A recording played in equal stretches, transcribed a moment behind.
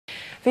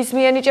ვის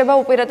მიენიჭება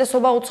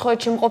უპირატესობა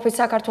უცხოეთში მყოფი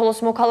საქართველოს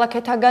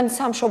მოქალაქეთაგან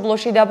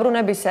სამშობლოში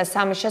დაბრუნებისას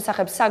ამის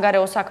შესახებ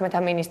საგარეო საქმეთა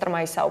მინისტრმა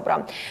ისაუბრა.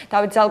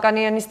 დავით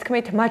ზალკანიანის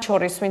თქმით, მათ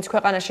შორის, ვინც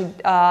ქვეყანაში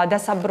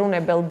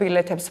დასაბრუნებელ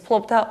ბილეთებს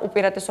ფლობდა,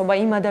 უპირატესობა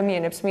იმ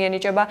ადამიანებს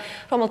მიენიჭება,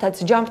 რომელთაც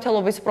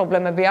ჯანმრთელობის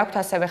პრობლემები აქვთ,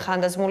 ასევე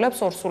ხანდაზმულებს,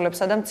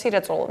 ორსულებსა და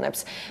მცირეწლოვანებს.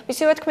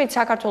 მისივე თქმით,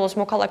 საქართველოს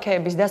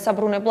მოქალაქეების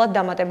დასაბრუნებლად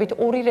დამატებით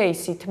 2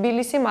 რეისი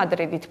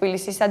თბილისი-მადრიდი,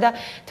 თბილისისა და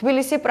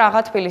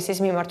თბილისი-პრაღა-თბილისის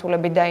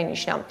მიმართულებით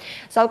დაინიშნა.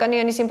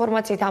 ზალკანიანის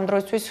ინფორმაციით ამ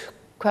დროისთვის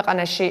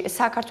ქვეყანაში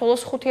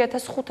საქართველოს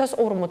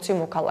 5540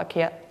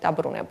 მოქალაქეა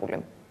დაბრუნებული.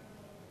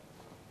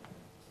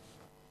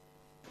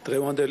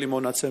 დღევანდელი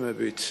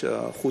მონაცემებით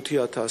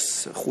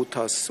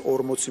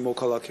 5540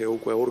 მოქალაქე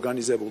უკვე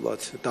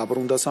ორგანიზებულად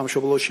დაბრუნდა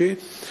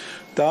სამშობლოში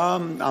და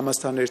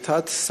ამასთან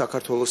ერთად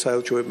საქართველოს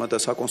საელჩოებმა და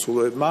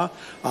საკონსულოებმა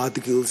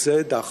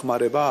ადგილზე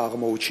დახმარება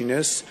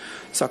აღმოუჩინეს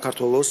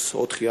საქართველოს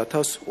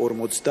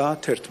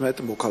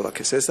 4051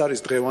 მოქალაქეს. ეს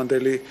არის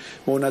დღევანდელი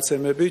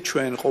მონაცემები,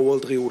 ჩვენ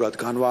ყოველდღიურად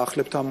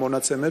განვაახლებთ ამ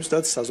მონაცემებს და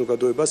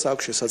საზოგადოებას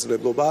აქვს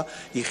შესაძლებლობა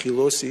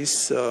იხილოს ის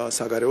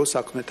საგარეო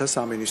საქმეთა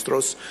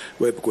სამინისტროს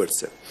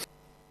ვებგვერდზე.